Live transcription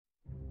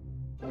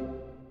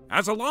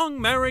as a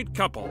long-married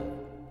couple,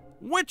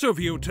 which of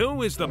you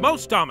two is the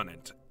most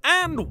dominant,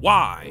 and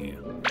why?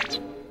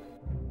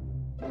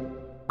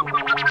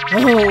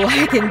 Oh,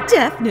 I can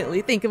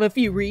definitely think of a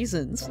few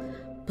reasons.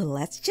 But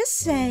let's just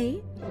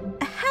say,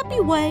 a happy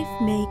wife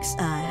makes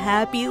a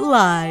happy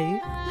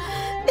life.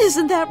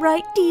 Isn't that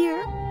right,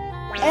 dear?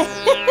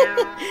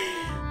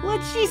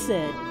 What she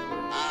said.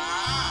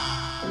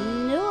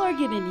 No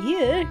argument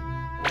here.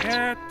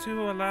 Care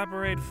to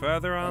elaborate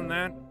further on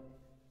that?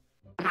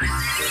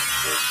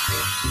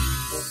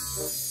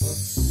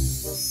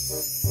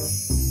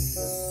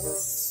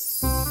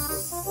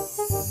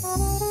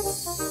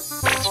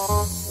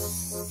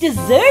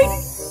 Dessert?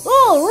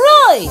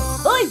 Alright!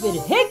 I've been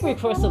hankering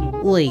for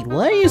some. Wait,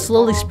 why are you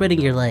slowly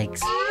spreading your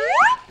legs?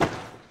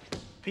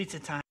 Pizza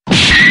time.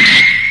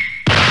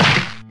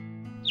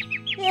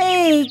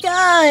 Hey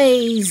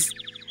guys!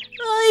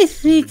 I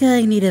think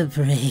I need a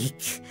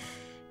break.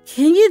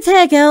 Can you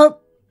tag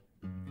out?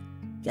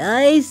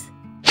 Guys?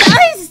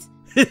 Guys!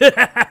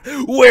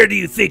 Where do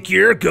you think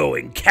you're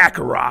going,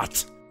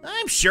 Kakarot?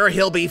 I'm sure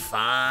he'll be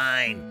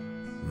fine.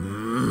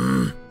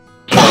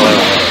 Tag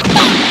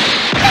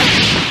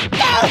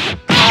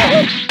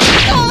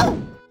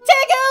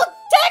out!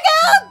 Tag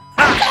out!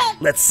 Ha!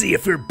 Let's see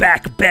if your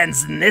back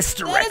bends in this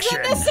direction.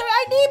 That isn't necessary.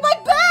 I need my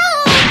back!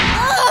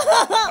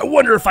 I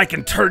wonder if I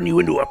can turn you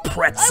into a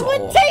pretzel.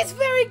 It would taste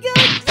very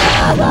good!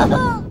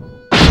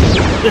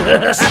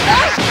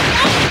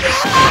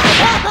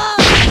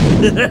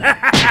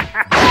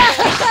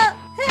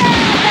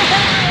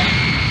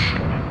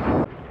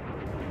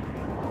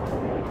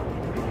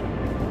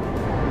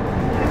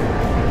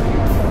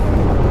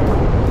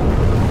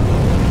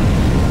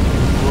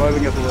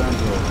 Arriving at the land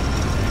zone.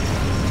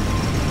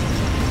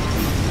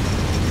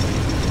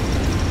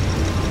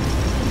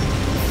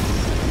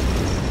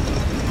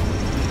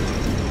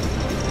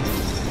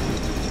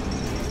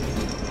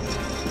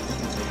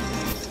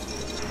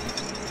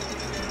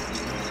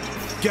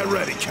 Get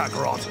ready,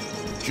 Kakarot.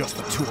 Just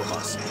the two of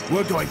us.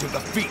 We're going to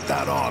defeat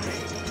that army.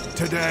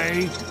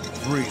 Today,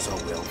 Frieza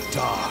will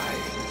die.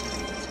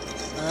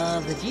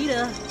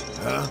 Vegeta.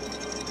 Huh?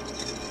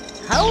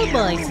 How am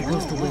I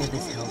supposed to wear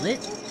this helmet?